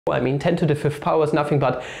I mean, 10 to the 5th power is nothing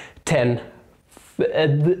but 10.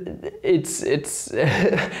 It's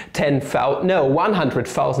 10,000, no,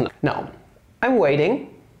 100,000. Now, I'm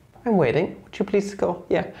waiting. Would you please go?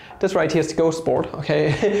 Yeah, this right here is the ghost board,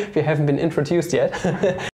 okay? We haven't been introduced yet.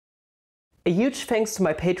 A huge thanks to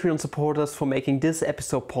my Patreon supporters for making this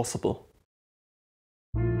episode possible.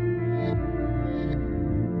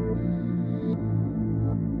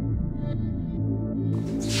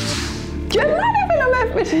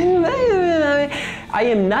 I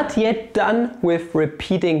am not yet done with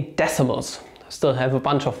repeating decimals. Still have a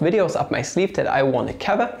bunch of videos up my sleeve that I want to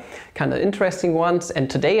cover, kind of interesting ones, and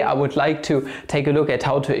today I would like to take a look at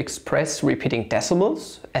how to express repeating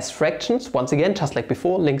decimals as fractions, once again, just like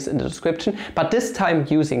before, links in the description, but this time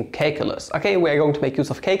using calculus. Okay, we are going to make use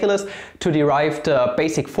of calculus to derive the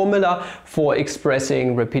basic formula for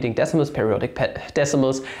expressing repeating decimals, periodic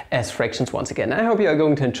decimals as fractions once again. I hope you are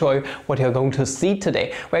going to enjoy what you are going to see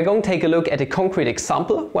today. We're going to take a look at a concrete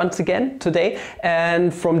example once again today,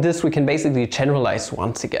 and from this we can basically generalize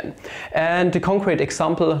once again. And the concrete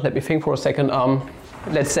example, let me think for a second,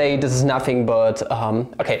 let's say this is nothing but,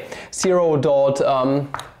 okay,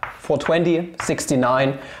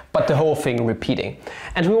 0.42069, but the whole thing repeating.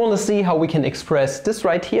 And we want to see how we can express this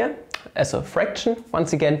right here as a fraction,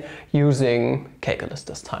 once again, using calculus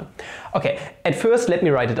this time. Okay, at first let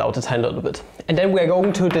me write it out a tiny little bit. And then we're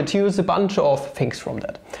going to deduce a bunch of things from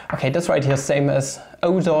that. Okay, this right here is same as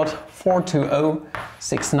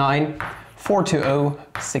 0.42069,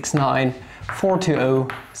 42069,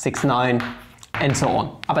 42069, and so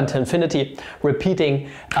on, up until infinity, repeating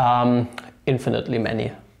infinitely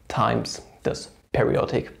many times this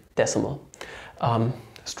periodic decimal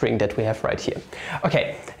string that we have right here.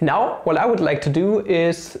 Okay, now what I would like to do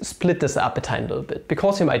is split this up a tiny little bit,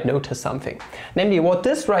 because you might notice something. Namely, what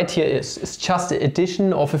this right here is just the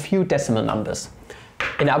addition of a few decimal numbers.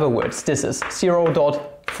 In other words, this is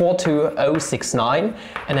 0.42069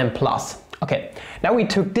 and then plus. Okay, now we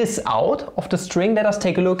took this out of the string. Let us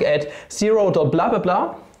take a look at 0. Blah blah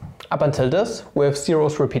blah up until this, with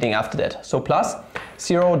zeros repeating after that. So plus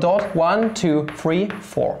 0.1, 2, 3,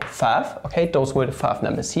 4, 5. Okay, those were the 5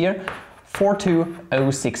 numbers here.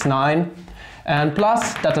 42069 and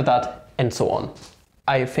plus dot dot dot and so on.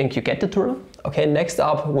 I think you get the drill. Okay, next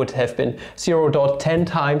up would have been 0.10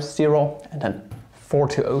 times 0 and then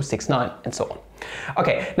 42069 and so on.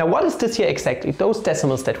 Okay, now what is this here exactly? Those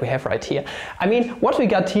decimals that we have right here. I mean, what we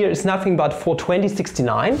got here is nothing but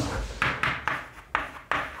 42069,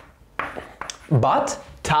 but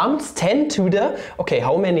times 10 to the, okay,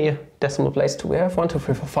 how many decimal places do we have? 1, 2,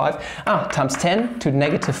 3, 4, 5. Times 10 to the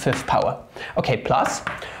negative 5th power. Okay, plus.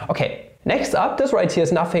 Okay, next up, this right here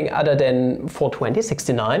is nothing other than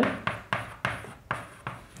 42069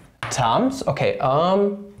 times, okay,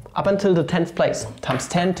 up until the 10th place, times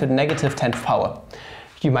 10 to the negative 10th power.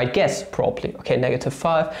 You might guess, probably. Okay, negative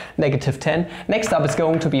 5, negative 10. Next up is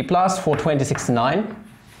going to be plus 42069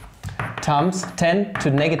 times 10 to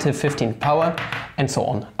the negative 15th power, and so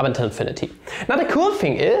on, up until infinity. Now the cool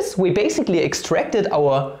thing is, we basically extracted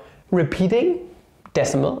our repeating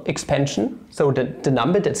decimal expansion, so the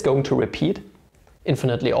number that's going to repeat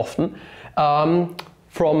infinitely often,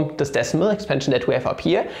 from this decimal expansion that we have up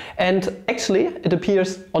here, and actually it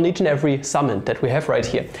appears on each and every summand that we have right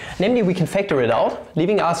here. Namely, we can factor it out,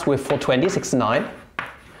 leaving us with 42069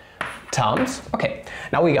 times, okay,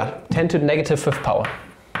 now we got 10 to the negative 5th power.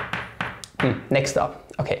 Next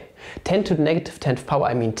up, okay, 10 to the negative 10th power,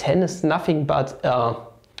 I mean 10 is nothing but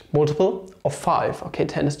multiple of 5. Okay,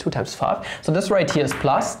 10 is 2 times 5. So this right here is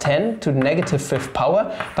plus 10 to the negative 5th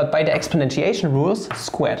power, but by the exponentiation rules,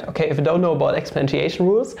 squared. Okay, if you don't know about exponentiation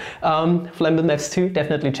rules, Flammable Maths 2,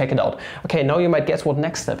 definitely check it out. Okay, now you might guess what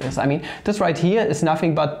next step is. I mean, this right here is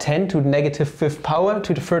nothing but 10 to the negative 5th power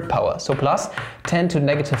to the 3rd power. So plus 10 to the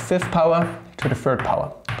negative 5th power to the 3rd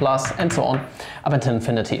power, plus and so on, up until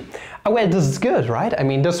infinity. Well, this is good, right? I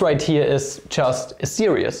mean, this right here is just a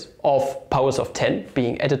series of powers of 10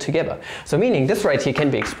 being added together. So meaning this right here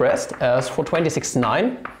can be expressed as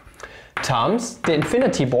 42069 times the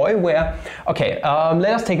infinity boy, where, okay,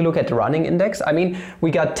 let us take a look at the running index. I mean,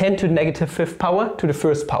 we got 10 to the negative 5th power to the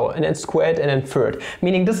 1st power, and then squared and then 3rd.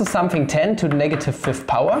 Meaning this is something 10 to the negative 5th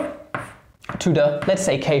power to the, let's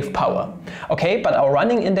say, kth power. Okay, but our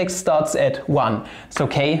running index starts at 1, so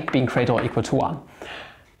k being greater or equal to 1.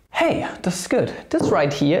 Hey, this is good. This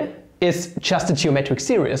right here is just a geometric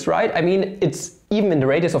series, right? I mean, it's even in the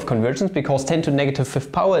radius of convergence, because 10 to the negative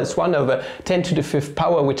fifth power is 1 over 10 to the fifth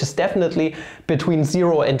power, which is definitely between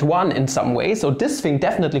 0 and 1 in some way. So this thing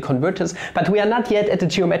definitely converges, but we are not yet at the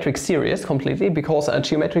geometric series completely, because a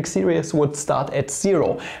geometric series would start at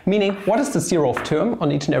 0. Meaning, what is the 0th term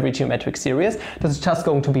on each and every geometric series? This is just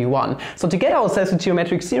going to be 1. So to get ourselves a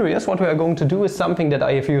geometric series, what we are going to do is something that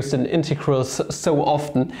I have used in integrals so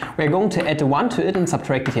often. We are going to add a 1 to it and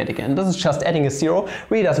subtract it yet again. This is just adding a 0,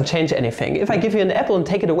 really doesn't change anything. If I give you an apple and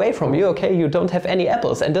take it away from you, okay, you don't have any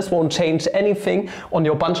apples, and this won't change anything on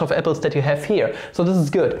your bunch of apples that you have here. So this is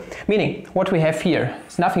good. Meaning, what we have here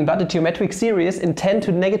is nothing but a geometric series in 10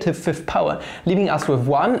 to the negative fifth power, leaving us with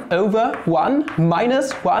 1 over 1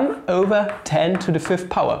 minus 1 over 10 to the fifth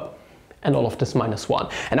power. And all of this minus 1.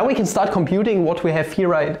 And now we can start computing what we have here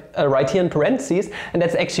right here in parentheses, and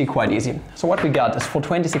that's actually quite easy. So what we got is for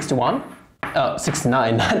 2061,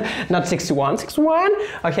 69, not 61, 61,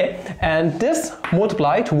 okay, and this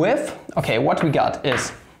multiplied with, okay, what we got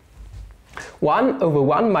is 1 over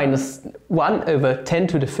 1 minus 1 over 10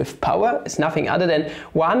 to the fifth power is nothing other than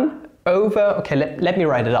 1 over, okay, let me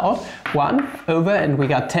write it out, 1 over, and we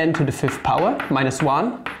got 10 to the fifth power, minus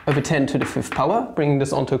 1 over 10 to the fifth power, bringing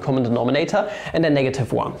this onto a common denominator, and then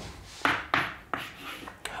negative 1.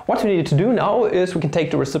 What we need to do now is we can take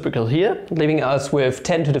the reciprocal here, leaving us with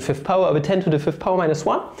 10 to the fifth power over 10 to the fifth power minus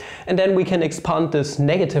 1. And then we can expand this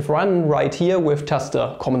negative 1 right here with just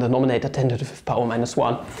a common denominator, 10 to the fifth power minus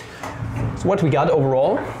 1. So what we got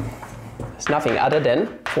overall is nothing other than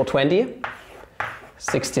 420,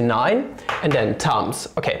 69, and then times,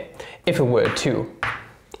 okay, if we were to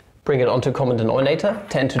bring it onto a common denominator,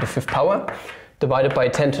 10 to the fifth power, divided by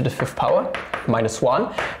 10 to the fifth power, minus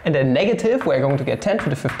 1, and then negative, we're going to get 10 to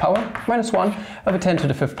the fifth power, minus 1, over 10 to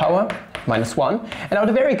the fifth power, minus 1. And now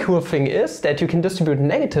the very cool thing is that you can distribute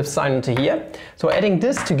negative sign into here, so adding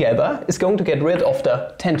this together is going to get rid of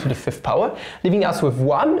the 10 to the fifth power, leaving us with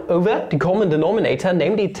 1 over the common denominator,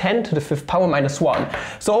 namely 10 to the fifth power minus 1.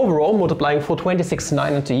 So overall, multiplying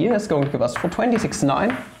 42069 into here is going to give us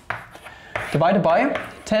 42069 divided by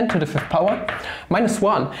 10 to the fifth power minus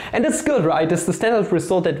 1. And it's good, right? It's the standard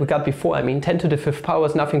result that we got before. I mean, 10 to the fifth power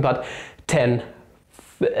is nothing but 10.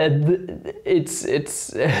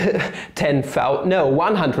 It's 10,000, no,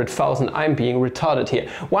 100,000. I'm being retarded here.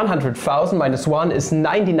 100,000 minus 1 is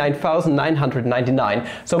 99,999.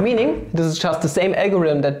 So meaning, this is just the same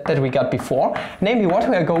algorithm that we got before. Namely, what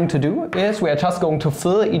we are going to do is we are just going to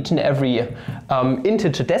fill each and every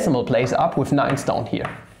integer decimal place up with 9s down here.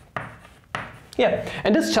 Yeah,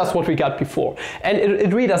 and this is just what we got before. And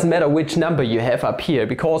it really doesn't matter which number you have up here,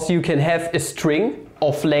 because you can have a string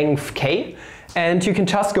of length k, and you can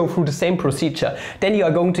just go through the same procedure. Then you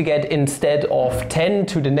are going to get, instead of 10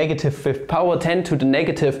 to the negative fifth power, 10 to the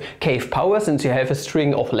negative kth power, since you have a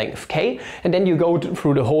string of length k, and then you go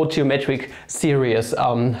through the whole geometric series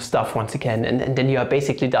stuff once again, and then you are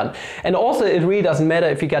basically done. And also it really doesn't matter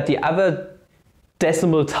if you got the other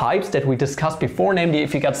decimal types that we discussed before, namely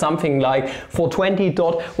if you got something like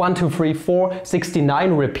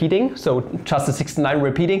 420.123469 repeating, so just the 69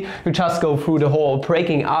 repeating, you just go through the whole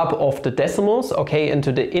breaking up of the decimals, okay,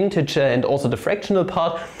 into the integer and also the fractional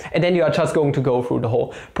part, and then you are just going to go through the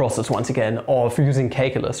whole process once again of using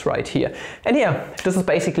calculus right here. And yeah, this is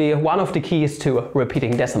basically one of the keys to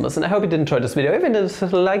repeating decimals, and I hope you did enjoy this video. If you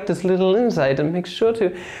did like this little insight, and make sure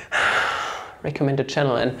to recommend the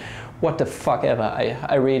channel and what the fuck ever,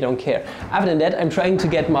 I really don't care. Other than that, I'm trying to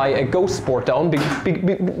get my ghost sport down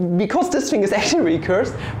because this thing is actually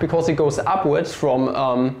recursed, because it goes upwards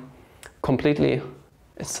from completely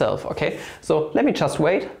itself, okay? So let me just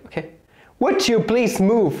wait, okay? Would you please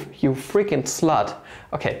move, you freaking slut?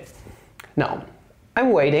 Okay, now, I'm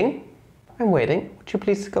waiting. Would you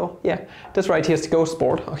please go? Yeah, this right here is the ghost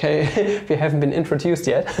board, okay? If you haven't been introduced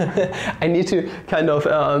yet, I need to kind of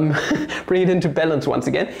bring it into balance once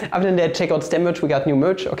again. Other than that, check out STEM merch, we got new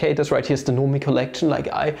merch, okay? This right here is the Nomi collection, like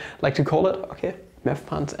I like to call it, okay? Math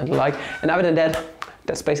puns and the like. And other than that,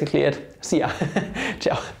 that's basically it. See ya.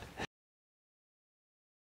 Ciao.